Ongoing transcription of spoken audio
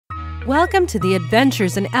Welcome to the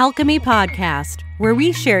Adventures in Alchemy podcast, where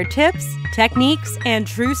we share tips, techniques, and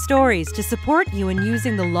true stories to support you in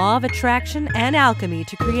using the law of attraction and alchemy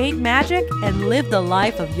to create magic and live the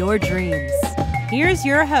life of your dreams. Here's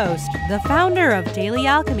your host, the founder of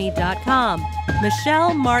DailyAlchemy.com,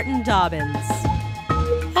 Michelle Martin Dobbins.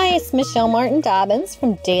 Hi, it's Michelle Martin Dobbins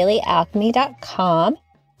from DailyAlchemy.com.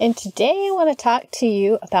 And today I want to talk to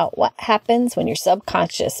you about what happens when your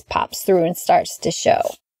subconscious pops through and starts to show.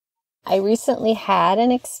 I recently had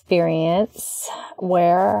an experience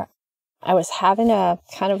where I was having a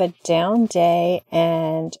kind of a down day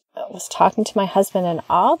and I was talking to my husband and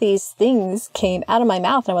all these things came out of my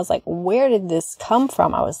mouth. And I was like, where did this come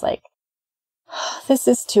from? I was like, this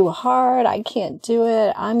is too hard. I can't do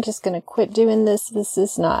it. I'm just going to quit doing this. This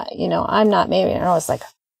is not, I'm not maybe. And I was like,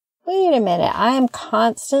 wait a minute. I am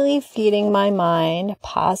constantly feeding my mind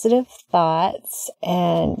positive thoughts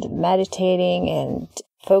and meditating and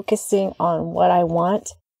focusing on what I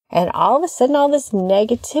want. And all of a sudden, all this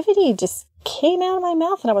negativity just came out of my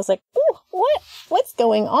mouth. And I was like, ooh, what's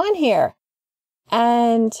going on here?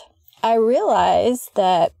 And I realized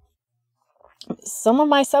that some of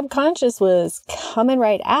my subconscious was coming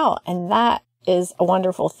right out. And that is a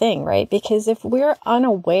wonderful thing, right? Because if we're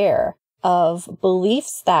unaware of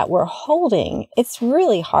beliefs that we're holding, it's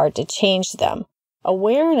really hard to change them.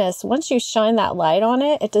 Awareness, once you shine that light on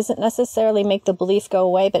it, it doesn't necessarily make the belief go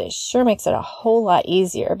away, but it sure makes it a whole lot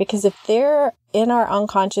easier. Because if they're in our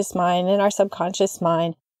unconscious mind, in our subconscious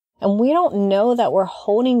mind, and we don't know that we're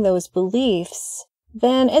holding those beliefs,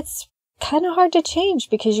 then it's kind of hard to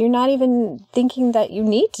change because you're not even thinking that you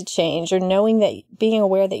need to change or knowing that, being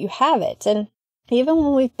aware that you have it. And even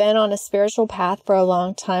when we've been on a spiritual path for a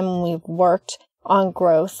long time and we've worked on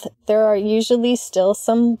growth, there are usually still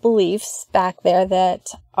some beliefs back there that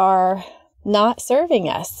are not serving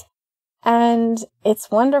us. And it's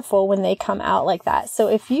wonderful when they come out like that. So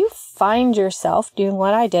if you find yourself doing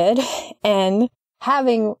what I did and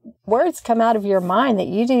having words come out of your mind that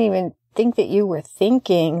you didn't even think that you were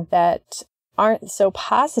thinking that aren't so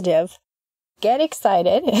positive, get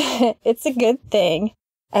excited. It's a good thing.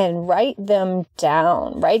 And write them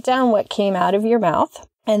down. Write down what came out of your mouth.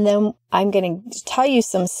 And then I'm going to tell you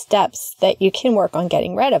some steps that you can work on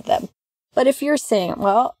getting rid of them. But if you're saying,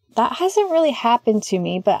 well, that hasn't really happened to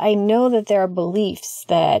me, but I know that there are beliefs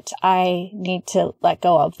that I need to let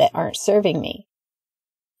go of that aren't serving me.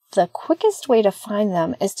 The quickest way to find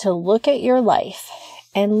them is to look at your life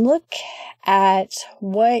and look at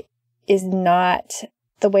what is not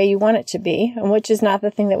the way you want it to be and which is not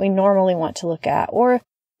the thing that we normally want to look at. Or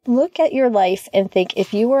look at your life and think,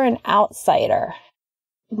 if you were an outsider,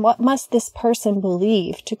 what must this person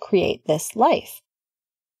believe to create this life?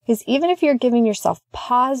 Because even if you're giving yourself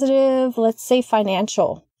positive, let's say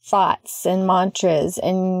financial thoughts and mantras,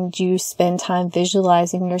 and you spend time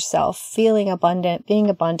visualizing yourself, feeling abundant, being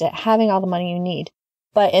abundant, having all the money you need,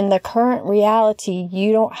 but in the current reality,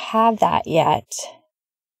 you don't have that yet,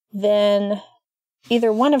 then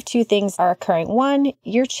either one of two things are occurring. One,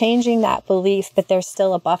 you're changing that belief, but there's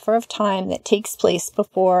still a buffer of time that takes place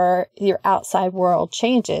before your outside world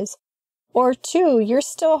changes. Or two, you're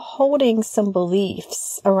still holding some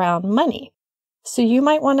beliefs around money. So you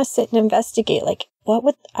might want to sit and investigate, like, what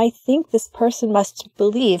would I think this person must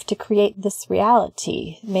believe to create this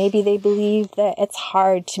reality? Maybe they believe that it's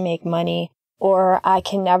hard to make money, or I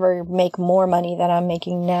can never make more money than I'm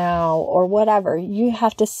making now, or whatever. You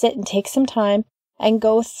have to sit and take some time and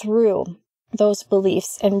go through those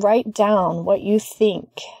beliefs and write down what you think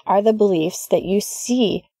are the beliefs that you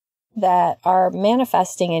see that are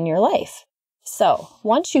manifesting in your life. So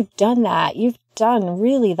once you've done that, you've done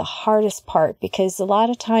really the hardest part, because a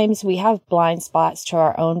lot of times we have blind spots to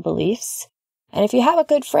our own beliefs. And if you have a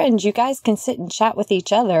good friend, you guys can sit and chat with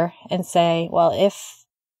each other and say, well, if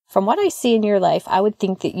from what I see in your life, I would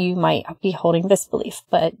think that you might be holding this belief,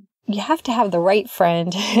 but you have to have the right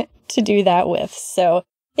friend to do that with. So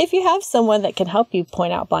if you have someone that can help you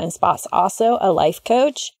point out blind spots, also a life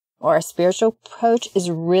coach or a spiritual coach is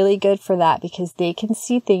really good for that, because they can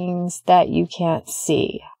see things that you can't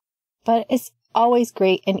see. But it's always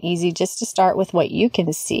great and easy just to start with what you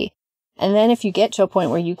can see. And then if you get to a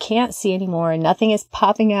point where you can't see anymore and nothing is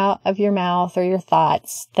popping out of your mouth or your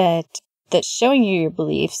thoughts that's showing you your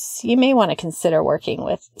beliefs, you may want to consider working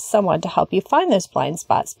with someone to help you find those blind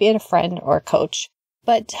spots, be it a friend or a coach.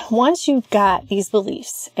 But once you've got these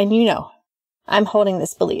beliefs and I'm holding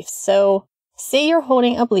this belief. So say you're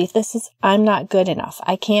holding a belief, I'm not good enough.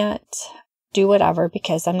 I can't do whatever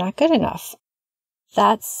because I'm not good enough.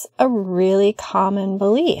 That's a really common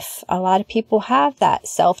belief. A lot of people have that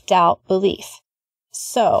self-doubt belief.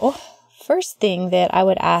 So first thing that I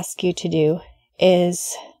would ask you to do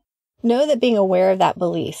is know that being aware of that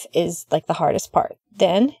belief is like the hardest part.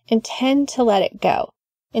 Then intend to let it go.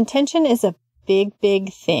 Intention is a big,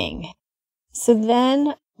 big thing. So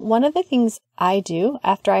then one of the things I do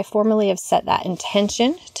after I formally have set that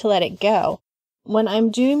intention to let it go, when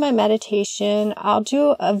I'm doing my meditation, I'll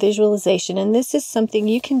do a visualization. And this is something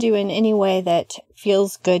you can do in any way that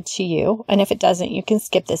feels good to you. And if it doesn't, you can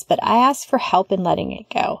skip this. But I ask for help in letting it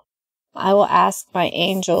go. I will ask my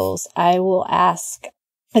angels. I will ask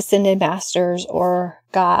ascended masters or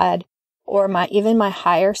God or even my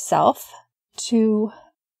higher self to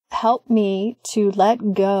help me to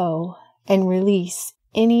let go and release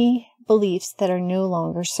any beliefs that are no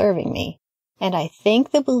longer serving me. And I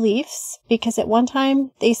thank the beliefs because at one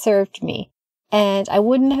time they served me, and I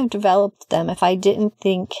wouldn't have developed them if I didn't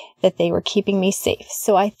think that they were keeping me safe.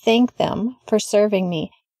 So I thank them for serving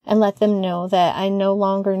me and let them know that I no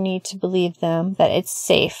longer need to believe them, that it's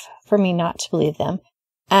safe for me not to believe them.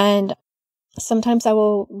 And sometimes I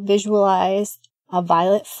will visualize a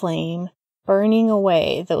violet flame burning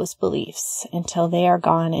away those beliefs until they are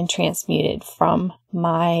gone and transmuted from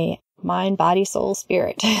my mind, body, soul,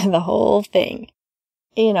 spirit, the whole thing.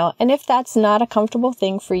 And if that's not a comfortable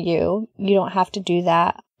thing for you, you don't have to do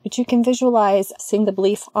that. But you can visualize seeing the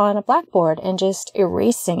belief on a blackboard and just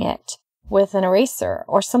erasing it with an eraser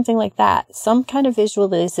or something like that. Some kind of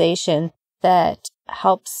visualization that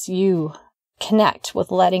helps you connect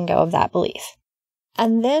with letting go of that belief.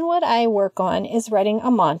 And then what I work on is writing a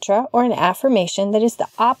mantra or an affirmation that is the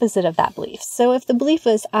opposite of that belief. So if the belief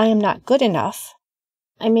is, I am not good enough,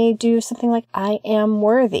 I may do something like, I am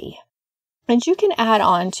worthy. And you can add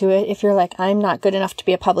on to it. If you're like, I'm not good enough to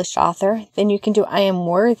be a published author, then you can do, I am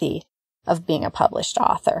worthy of being a published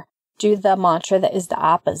author. Do the mantra that is the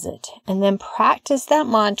opposite. And then practice that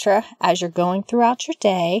mantra as you're going throughout your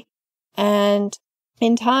day. And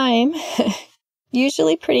in time,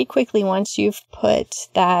 usually pretty quickly, once you've put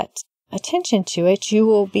that attention to it, you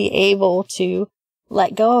will be able to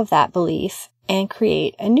let go of that belief and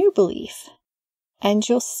create a new belief. And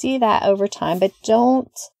you'll see that over time, but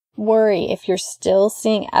don't worry if you're still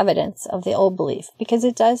seeing evidence of the old belief, because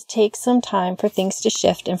it does take some time for things to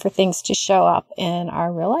shift and for things to show up in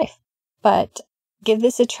our real life. But give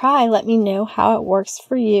this a try. Let me know how it works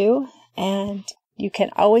for you. And you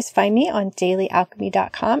can always find me on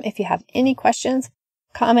dailyalchemy.com. If you have any questions,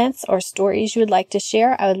 comments, or stories you would like to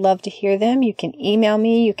share, I would love to hear them. You can email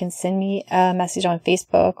me. You can send me a message on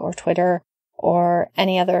Facebook or Twitter or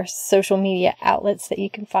any other social media outlets that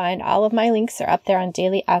you can find. All of my links are up there on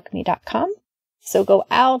dailyalchemy.com. So go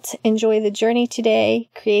out, enjoy the journey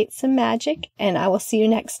today, create some magic, and I will see you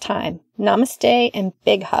next time. Namaste and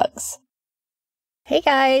big hugs. Hey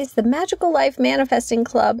guys, the Magical Life Manifesting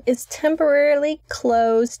Club is temporarily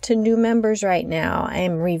closed to new members right now. I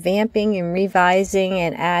am revamping and revising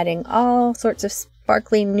and adding all sorts of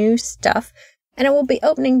sparkly new stuff, and it will be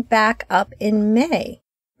opening back up in May.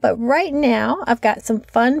 But right now, I've got some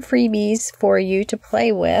fun freebies for you to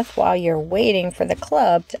play with while you're waiting for the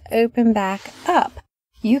club to open back up.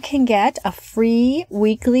 You can get a free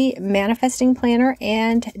weekly manifesting planner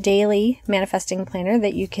and daily manifesting planner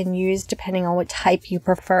that you can use depending on what type you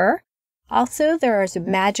prefer. Also, there is a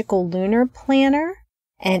magical lunar planner,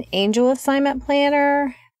 an angel assignment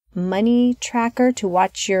planner, money tracker to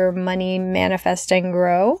watch your money manifest and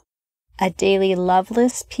grow, a daily love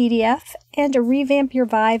list PDF, and a revamp your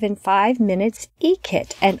vibe in 5 minutes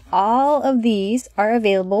e-kit. And all of these are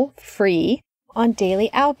available free on Daily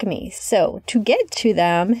Alchemy. So to get to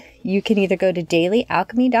them, you can either go to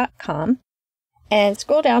dailyalchemy.com and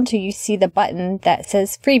scroll down till you see the button that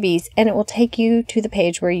says freebies, and it will take you to the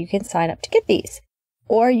page where you can sign up to get these.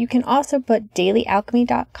 Or you can also put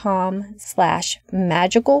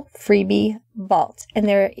dailyalchemy.com/magical freebie vault, and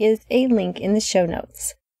there is a link in the show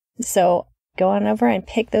notes. So go on over and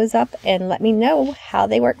pick those up and let me know how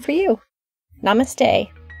they work for you. Namaste.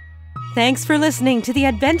 Thanks for listening to the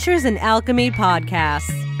Adventures in Alchemy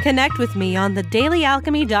podcast. Connect with me on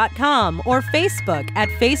thedailyalchemy.com or Facebook at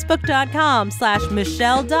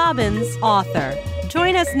facebook.com/Michelle Dobbins author.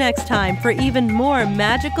 Join us next time for even more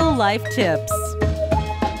magical life tips.